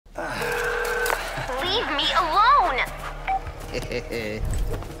Leave me alone!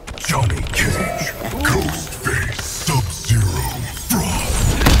 Johnny Cage, Ghostface, Sub-Zero,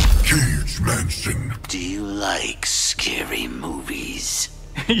 Frost, Cage Mansion. Do you like scary movies?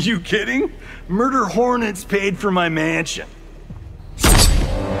 You kidding? Murder hornets paid for my mansion.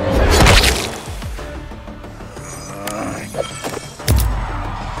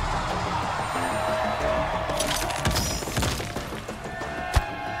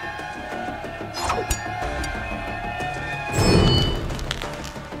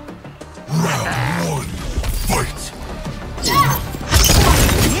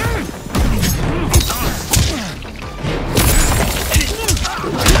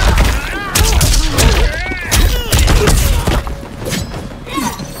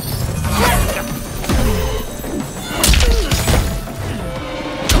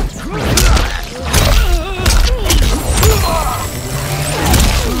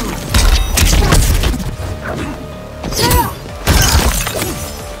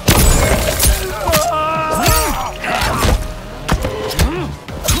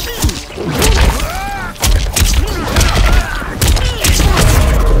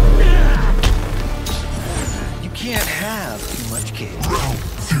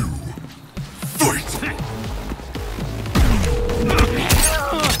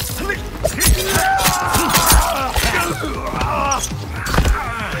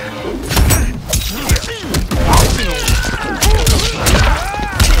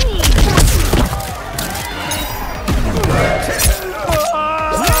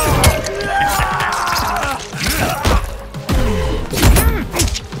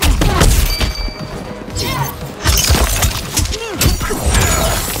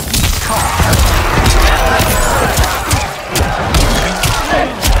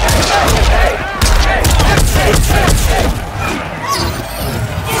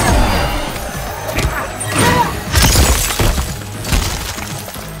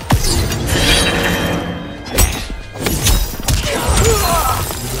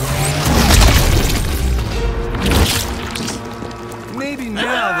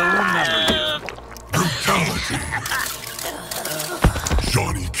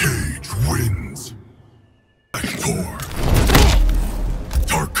 Johnny Cage wins. Act 4.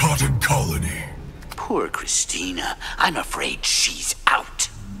 Tarkatan Colony. Poor Christina. I'm afraid she's out.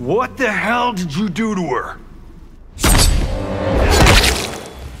 What the hell did you do to her?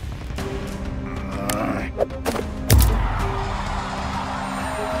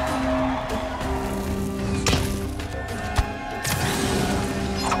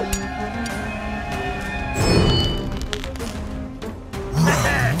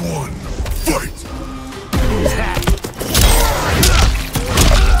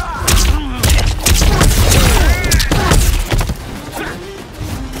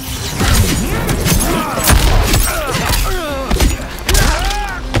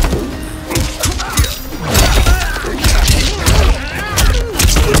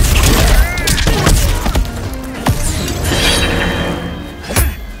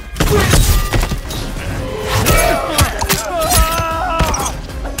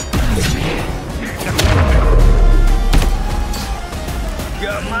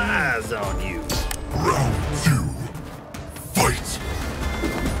 Got my eyes on you. Round 2. Fight!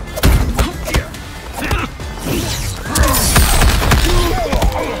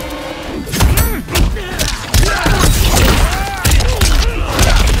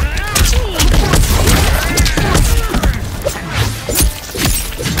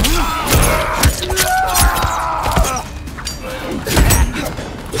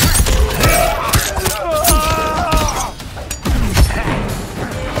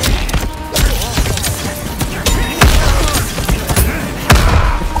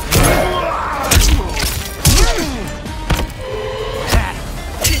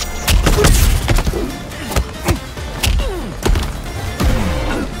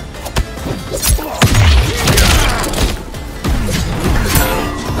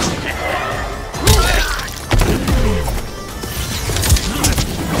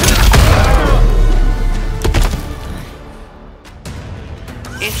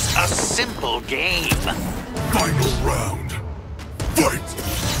 It's a simple game. Final round. Fight!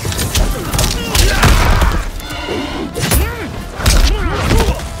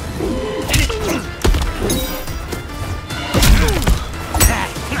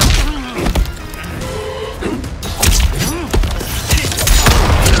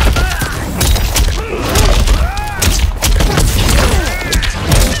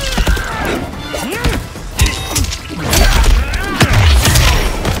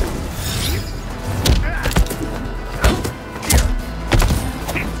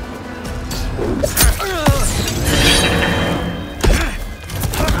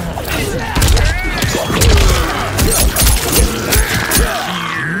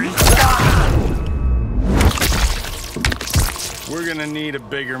 gonna need a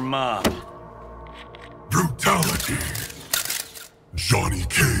bigger mop. Brutality. Johnny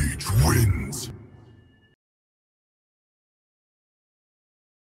Cage wins.